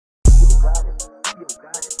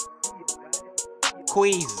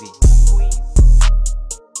Queasy.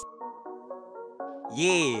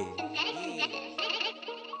 Yeah.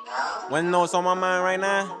 Wanna know what's on my mind right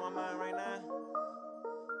now?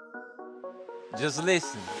 Just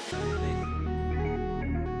listen.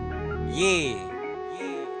 Yeah.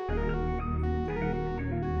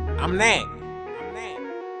 I'm that.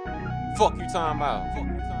 Fuck you talking about?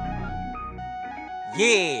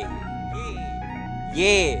 Yeah.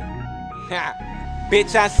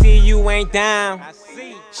 Bitch, I see you ain't down.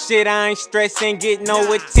 Shit, I ain't stressing, get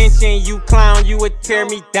no attention. You clown, you would tear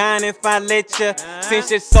me down if I let ya. Since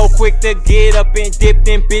you're so quick to get up and dip,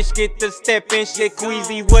 then bitch get to steppin'. Shit,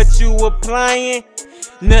 Queasy, what you applying?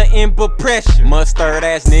 Nothing but pressure. Mustard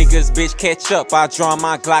ass niggas, bitch, catch up. I draw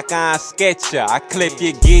my Glock, I sketch ya. I clip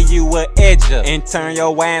you, give you a edger, and turn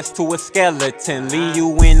your ass to a skeleton. Leave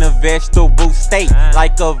you in a vegetable state,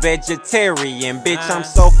 like a vegetarian. Bitch, I'm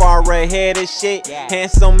so far ahead of shit.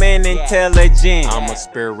 Handsome and intelligent. I'm a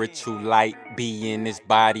spiritual light being, this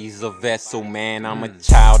body's a vessel, man. I'm a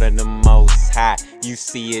child of the Most High. You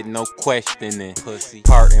see it, no questioning. Pussy,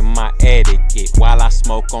 part in my etiquette. While I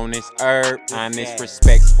smoke on this herb, honest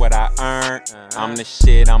respect's what I earned. I'm the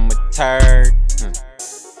shit, I'm a turd.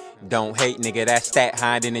 Don't hate, nigga, that's that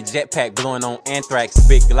hide in a jetpack, blowing on anthrax.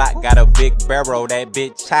 Big Glock, got a big barrel, that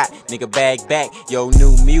bitch hot. Nigga, bag back, yo,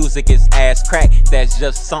 new music is ass crack. That's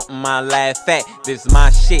just something I laugh at. This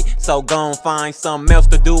my shit, so gon' find something else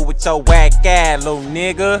to do with your whack ass, little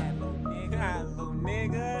nigga.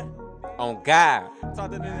 On God,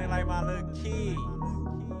 talk to them like my little kid.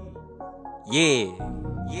 Yeah.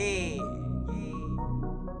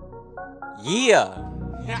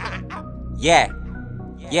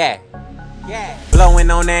 Blowing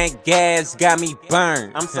on that gas got me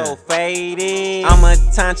burned. I'm so faded. I'm a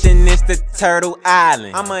Tonsinist to Turtle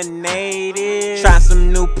Island. I'm a native. Try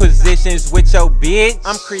some new positions with your bitch.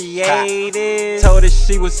 I'm creative. Told her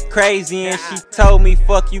she was crazy and she told me,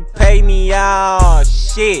 fuck you, pay me. Oh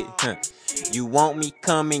shit. You want me,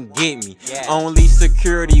 come and get me. Only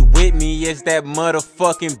security with me is that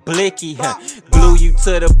motherfucking blicky. Glue you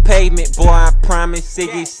to the pavement, boy, I promise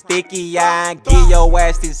it gets sticky. I give your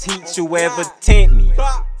ass this heat you ever tempt me.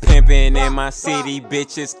 Pimpin' in my city,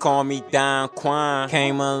 bitches call me Don Quan.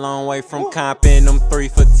 Came a long way from comping them 3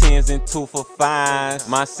 for 10s and 2 for 5s.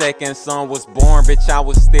 My second son was born, bitch, I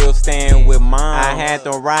was still staying with mom. I had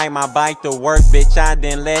to ride my bike to work, bitch, I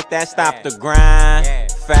didn't let that stop the grind.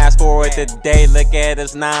 Fast forward the day, look at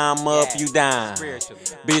us, now I'm up, you down.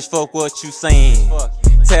 Bitch, fuck what you saying.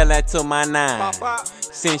 Tell that to my 9.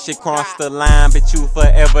 Since you crossed the line, but you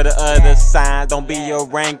forever the other side. Don't be a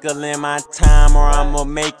rankle in my time, or I'ma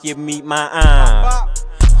make you meet my eye.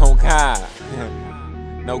 Oh God,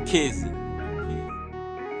 no kissing.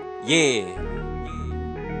 Yeah,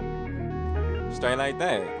 straight like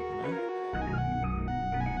that.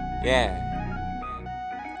 Yeah,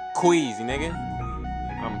 Queasy, nigga.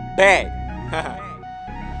 I'm back.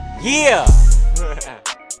 Yeah.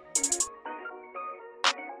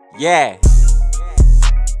 Yeah.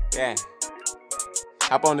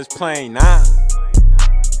 Hop on this plane now.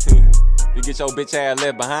 You get your bitch ass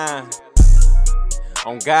left behind.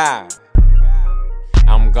 On God,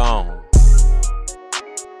 I'm gone.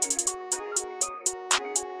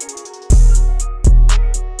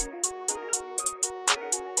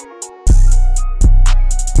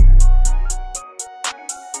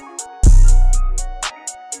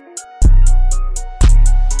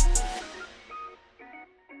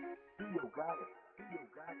 You got it.